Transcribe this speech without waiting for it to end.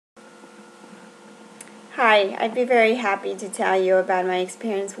Hi, I'd be very happy to tell you about my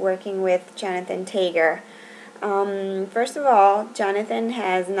experience working with Jonathan Tager. First of all, Jonathan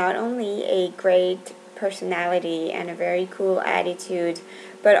has not only a great personality and a very cool attitude,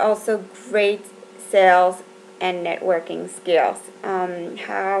 but also great sales and networking skills.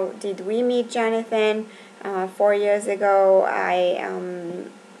 How did we meet Jonathan? 4 years ago,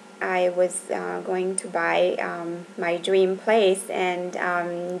 I was going to buy my dream place, and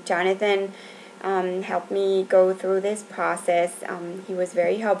Jonathan helped me go through this process. He was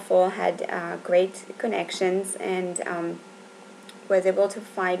very helpful, had great connections, and was able to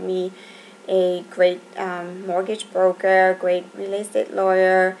find me a great mortgage broker, great real estate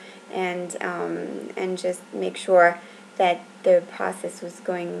lawyer, and just make sure that the process was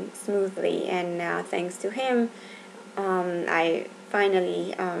going smoothly. And thanks to him, I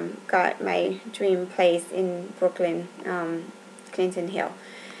finally got my dream place in Brooklyn, Clinton Hill.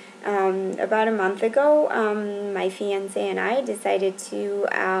 About a month ago, my fiance and I decided to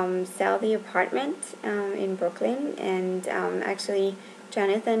sell the apartment in Brooklyn, and actually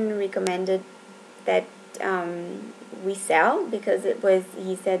Jonathan recommended that we sell because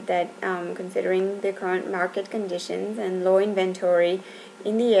he said that considering the current market conditions and low inventory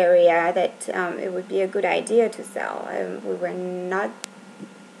in the area, that it would be a good idea to sell. We were not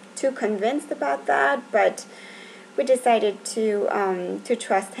too convinced about that, but we decided to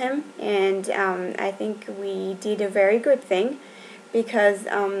trust him, and I think we did a very good thing because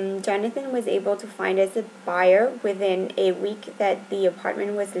Jonathan was able to find us a buyer within a week that the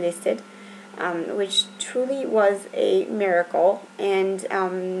apartment was listed, which truly was a miracle. And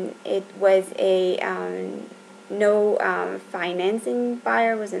it was a no financing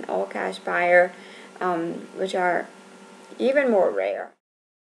buyer, was an all cash buyer, which are even more rare.